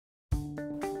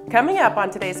Coming up on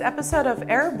today's episode of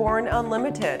Airborne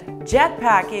Unlimited,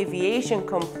 JetPack Aviation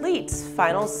completes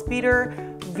final speeder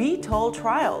VTOL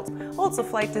trials. Also,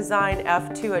 Flight Design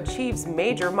F2 achieves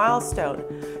major milestone.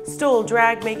 STOL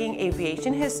Drag making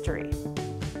aviation history.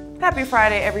 Happy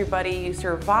Friday, everybody. You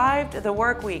survived the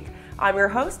work week. I'm your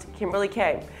host, Kimberly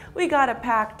Kay. We got a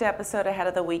packed episode ahead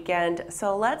of the weekend,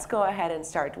 so let's go ahead and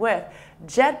start with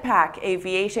JetPack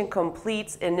Aviation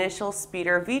completes initial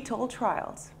speeder VTOL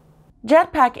trials.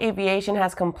 JetPack Aviation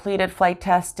has completed flight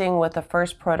testing with the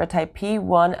first prototype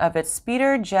P1 of its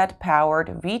speeder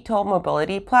jet-powered VTOL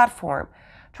mobility platform.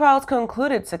 Trials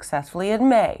concluded successfully in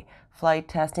May. Flight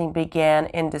testing began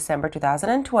in December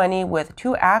 2020 with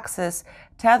two-axis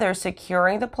tethers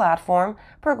securing the platform,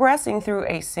 progressing through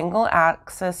a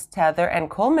single-axis tether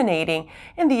and culminating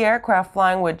in the aircraft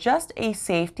flying with just a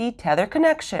safety tether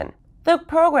connection. The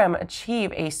program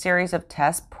achieved a series of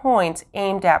test points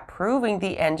aimed at proving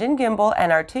the engine gimbal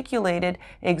and articulated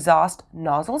exhaust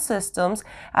nozzle systems,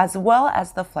 as well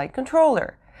as the flight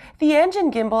controller. The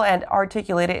engine gimbal and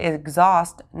articulated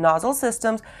exhaust nozzle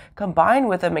systems, combined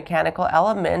with the mechanical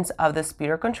elements of the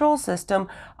speeder control system,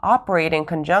 operate in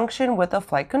conjunction with the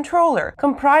flight controller,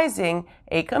 comprising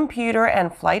a computer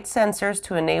and flight sensors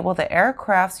to enable the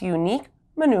aircraft's unique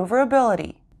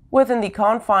maneuverability. Within the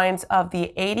confines of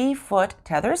the 80-foot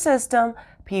tether system,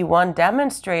 P1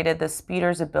 demonstrated the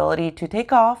speeder's ability to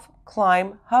take off,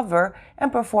 climb, hover,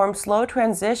 and perform slow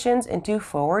transitions into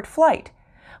forward flight.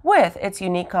 With its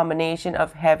unique combination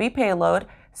of heavy payload,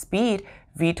 speed,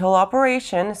 VTOL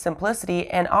operation, simplicity,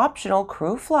 and optional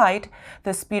crew flight,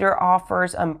 the speeder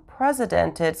offers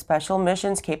unprecedented special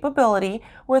missions capability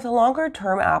with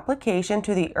longer-term application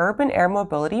to the urban air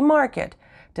mobility market.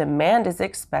 Demand is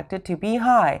expected to be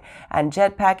high, and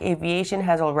JetPack Aviation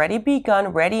has already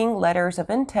begun readying letters of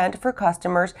intent for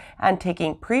customers and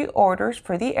taking pre-orders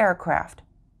for the aircraft.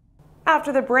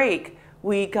 After the break,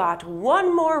 we got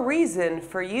one more reason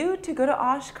for you to go to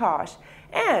Oshkosh,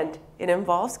 and it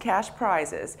involves cash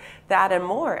prizes. That and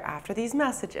more after these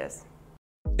messages.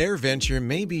 AirVenture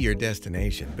may be your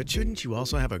destination, but shouldn't you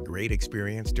also have a great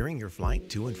experience during your flight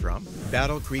to and from?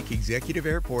 Battle Creek Executive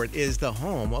Airport is the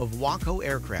home of Waco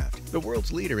Aircraft, the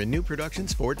world's leader in new production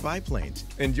sport biplanes.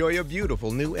 Enjoy a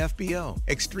beautiful new FBO,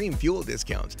 extreme fuel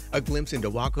discounts, a glimpse into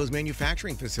Waco's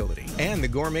manufacturing facility, and the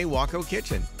gourmet Waco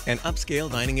Kitchen, an upscale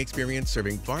dining experience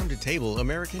serving farm-to-table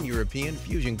American European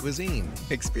fusion cuisine.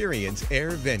 Experience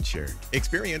AirVenture.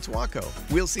 Experience Waco.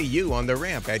 We'll see you on the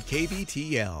ramp at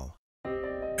KBTL.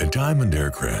 At Diamond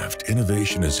Aircraft,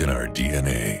 innovation is in our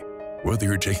DNA. Whether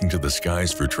you're taking to the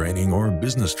skies for training or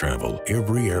business travel,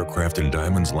 every aircraft in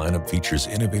Diamond's lineup features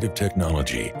innovative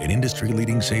technology, an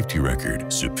industry-leading safety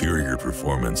record, superior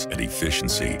performance and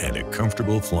efficiency, and a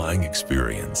comfortable flying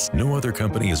experience. No other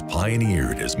company has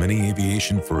pioneered as many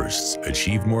aviation firsts,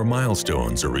 achieved more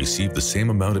milestones, or received the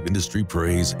same amount of industry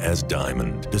praise as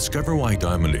Diamond. Discover why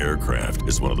Diamond Aircraft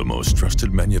is one of the most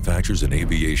trusted manufacturers in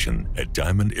aviation at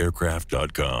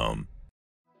diamondaircraft.com.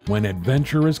 When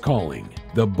adventure is calling,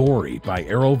 the Bory by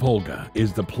Aero Volga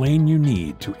is the plane you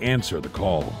need to answer the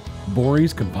call.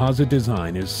 Bory's composite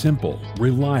design is simple,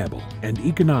 reliable, and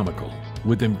economical,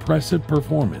 with impressive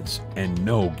performance and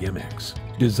no gimmicks.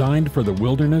 Designed for the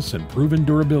wilderness and proven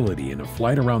durability in a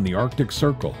flight around the Arctic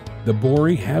Circle, the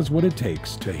Bory has what it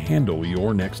takes to handle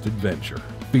your next adventure.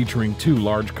 Featuring 2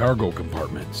 large cargo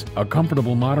compartments, a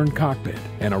comfortable modern cockpit,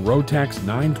 and a Rotax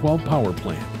 912 power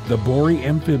plant, the Bory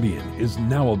Amphibian is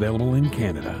now available in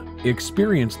Canada.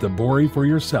 Experience the Bory for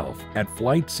yourself at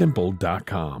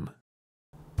flightsimple.com.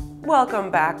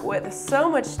 Welcome back. With so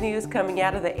much news coming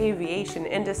out of the aviation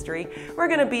industry, we're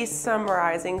going to be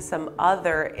summarizing some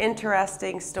other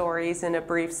interesting stories in a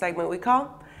brief segment we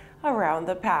call Around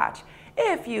the Patch.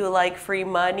 If you like free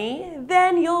money,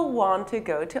 then you'll want to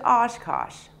go to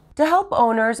Oshkosh. To help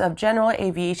owners of general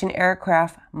aviation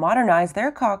aircraft modernize their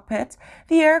cockpits,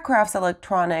 the Aircraft's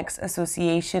Electronics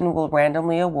Association will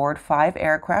randomly award 5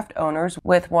 aircraft owners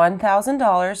with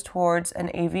 $1,000 towards an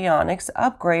avionics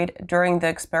upgrade during the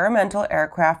Experimental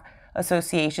Aircraft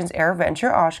Association's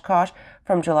AirVenture-Oshkosh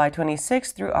from July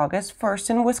 26 through August 1st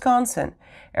in Wisconsin.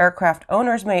 Aircraft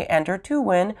owners may enter to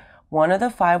win one of the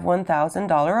 5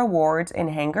 $1,000 awards in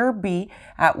Hangar B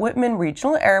at Whitman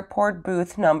Regional Airport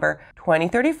booth number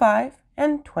 2035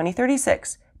 and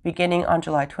 2036, beginning on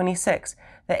July 26.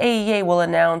 The AEA will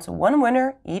announce one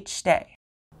winner each day.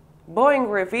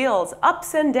 Boeing reveals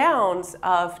ups and downs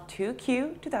of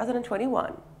 2Q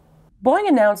 2021. Boeing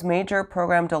announced major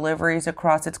program deliveries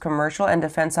across its commercial and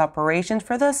defense operations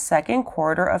for the second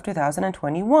quarter of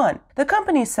 2021. The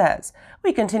company says,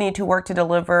 "We continue to work to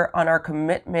deliver on our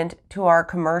commitment to our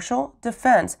commercial,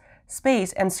 defense,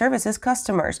 space, and services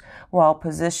customers, while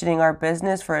positioning our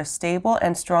business for a stable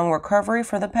and strong recovery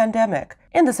from the pandemic.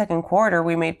 In the second quarter,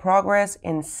 we made progress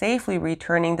in safely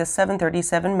returning the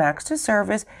 737 MAX to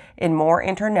service in more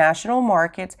international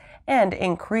markets and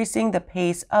increasing the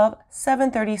pace of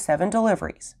 737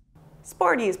 deliveries.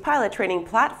 Sporty's pilot training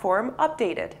platform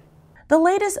updated. The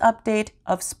latest update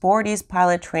of Sporty's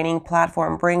pilot training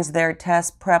platform brings their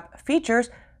test prep features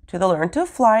to the Learn to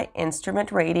Fly,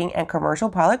 instrument rating, and commercial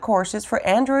pilot courses for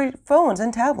Android phones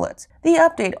and tablets. The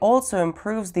update also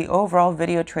improves the overall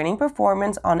video training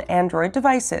performance on Android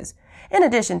devices. In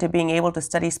addition to being able to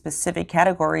study specific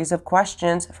categories of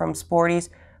questions from Sporty's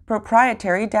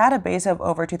proprietary database of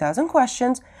over 2,000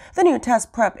 questions, the new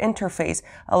test prep interface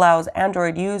allows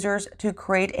Android users to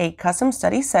create a custom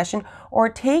study session or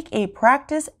take a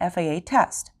practice FAA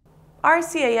test.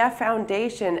 RCAF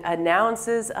Foundation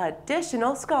announces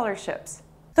additional scholarships.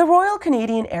 The Royal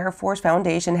Canadian Air Force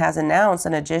Foundation has announced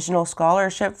an additional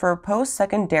scholarship for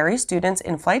post-secondary students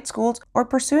in flight schools or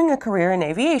pursuing a career in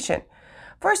aviation.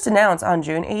 First announced on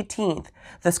June 18th,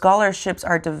 the scholarships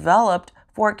are developed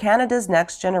for Canada's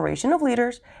next generation of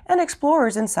leaders and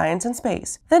explorers in science and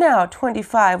space. The now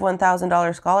 $25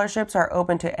 $1,000 scholarships are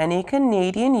open to any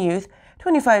Canadian youth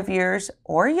 25 years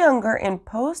or younger in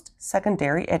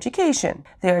post-secondary education.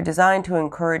 They are designed to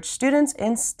encourage students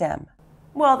in STEM.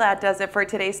 Well, that does it for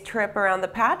today's trip around the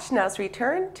patch. Now let's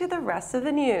return to the rest of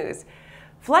the news.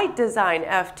 Flight Design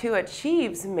F2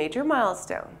 achieves major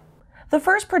milestone. The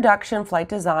first production Flight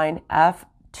Design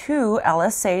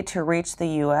F2-LSA to reach the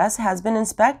U.S. has been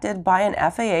inspected by an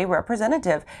FAA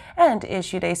representative and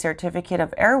issued a certificate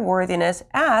of airworthiness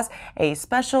as a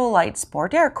special light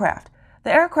sport aircraft.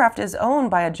 The aircraft is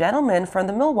owned by a gentleman from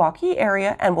the Milwaukee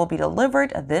area and will be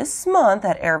delivered this month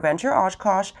at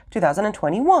AirVenture-Oshkosh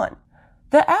 2021.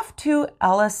 The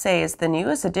F2-LSA is the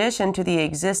newest addition to the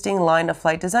existing line of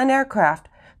flight design aircraft,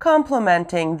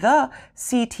 complementing the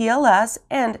CTLS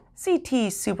and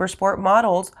CT-Super Sport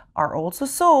models are also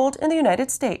sold in the United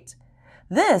States.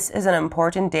 This is an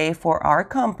important day for our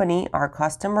company, our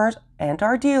customers, and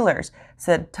our dealers,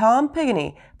 said Tom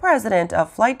Pigney, president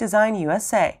of Flight Design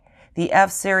USA. The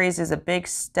F-Series is a big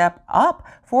step up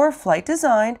for flight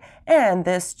design, and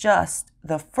this just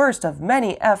the first of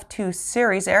many F2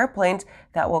 series airplanes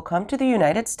that will come to the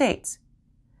United States.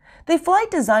 The Flight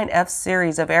Design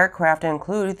F-Series of aircraft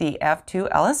include the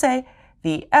F2-LSA,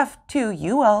 the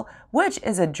F2-UL, which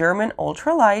is a German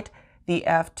ultralight, the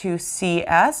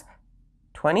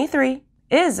F2CS-23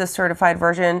 is a certified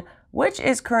version, which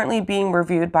is currently being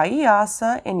reviewed by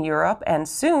EASA in Europe, and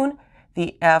soon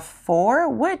the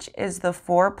F4, which is the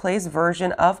four-place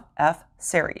version of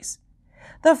F-Series.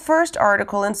 The first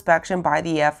article inspection by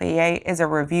the FAA is a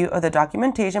review of the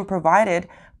documentation provided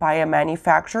by a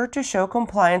manufacturer to show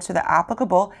compliance to the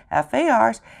applicable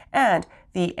FARs and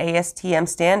the ASTM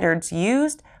standards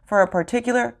used for a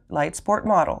particular light sport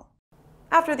model.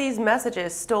 After these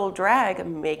messages, STOL Drag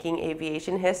making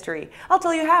aviation history. I'll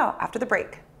tell you how after the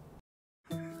break.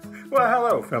 Well,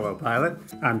 hello, fellow pilot.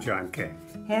 I'm John King.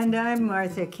 And I'm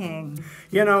Martha King.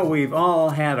 You know, we've all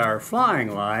had our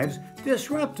flying lives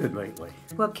disrupted lately.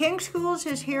 Well, King Schools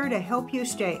is here to help you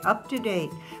stay up to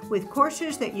date with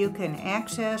courses that you can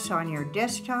access on your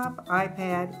desktop,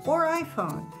 iPad, or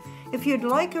iPhone. If you'd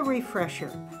like a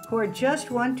refresher or just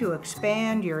want to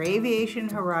expand your aviation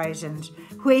horizons,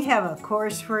 we have a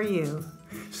course for you.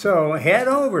 So head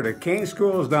over to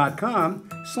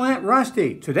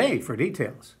kingschools.com/Rusty today for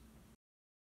details.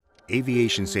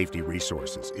 Aviation Safety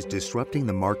Resources is disrupting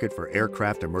the market for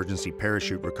aircraft emergency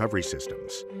parachute recovery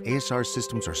systems. ASR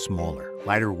systems are smaller,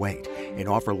 lighter weight, and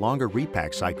offer longer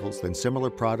repack cycles than similar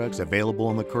products available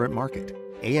in the current market.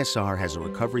 ASR has a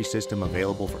recovery system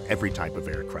available for every type of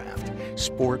aircraft: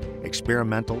 sport,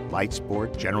 experimental, light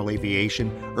sport, general aviation,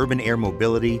 urban air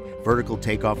mobility, vertical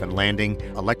takeoff and landing,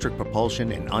 electric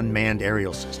propulsion, and unmanned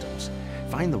aerial systems.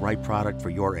 Find the right product for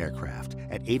your aircraft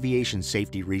at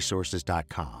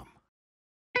aviationsafetyresources.com.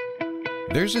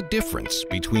 There's a difference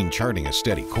between charting a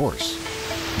steady course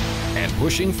and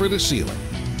pushing for the ceiling.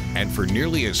 And for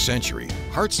nearly a century,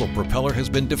 Hartzell Propeller has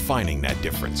been defining that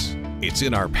difference. It's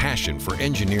in our passion for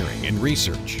engineering and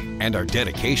research and our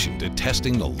dedication to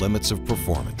testing the limits of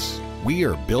performance. We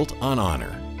are built on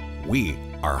honor. We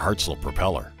are Hartzell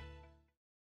Propeller.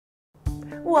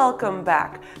 Welcome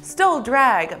back. STOL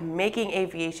Drag making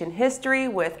aviation history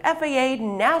with FAA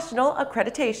National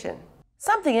Accreditation.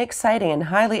 Something exciting and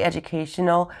highly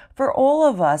educational for all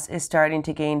of us is starting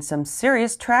to gain some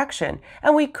serious traction,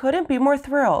 and we couldn't be more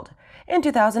thrilled. In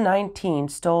 2019,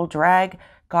 STOL Drag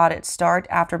got its start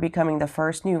after becoming the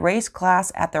first new race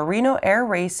class at the Reno Air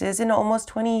Races in almost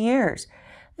 20 years.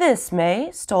 This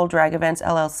May, STOL Drag Events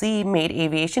LLC made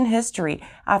aviation history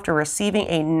after receiving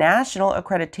a national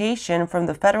accreditation from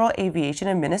the Federal Aviation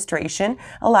Administration,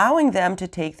 allowing them to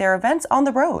take their events on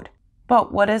the road.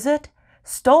 But what is it?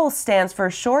 STOL stands for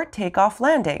Short Takeoff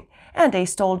Landing, and a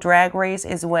STOL drag race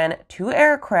is when two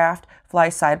aircraft fly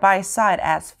side by side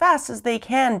as fast as they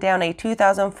can down a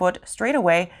 2,000-foot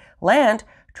straightaway, land,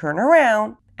 turn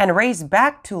around, and race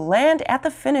back to land at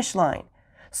the finish line.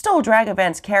 STOL Drag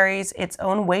Events carries its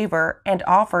own waiver and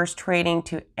offers training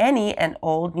to any and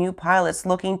old new pilots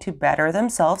looking to better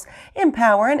themselves in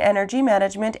power and energy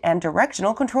management and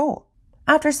directional control.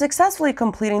 After successfully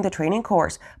completing the training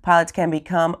course, pilots can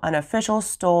become an official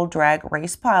STOL Drag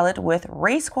Race pilot with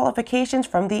race qualifications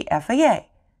from the FAA.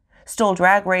 STOL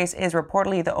Drag Race is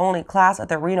reportedly the only class at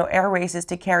the Reno Air Races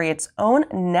to carry its own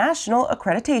national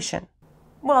accreditation.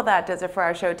 Well, that does it for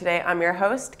our show today. I'm your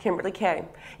host, Kimberly Kay.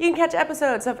 You can catch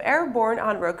episodes of Airborne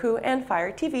on Roku and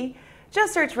Fire TV.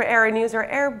 Just search for Aero-News or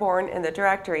Airborne in the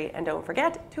directory. And don't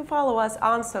forget to follow us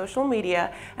on social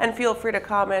media. And feel free to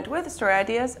comment with story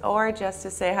ideas or just to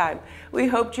say hi. We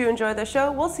hope you enjoy the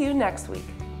show. We'll see you next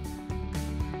week.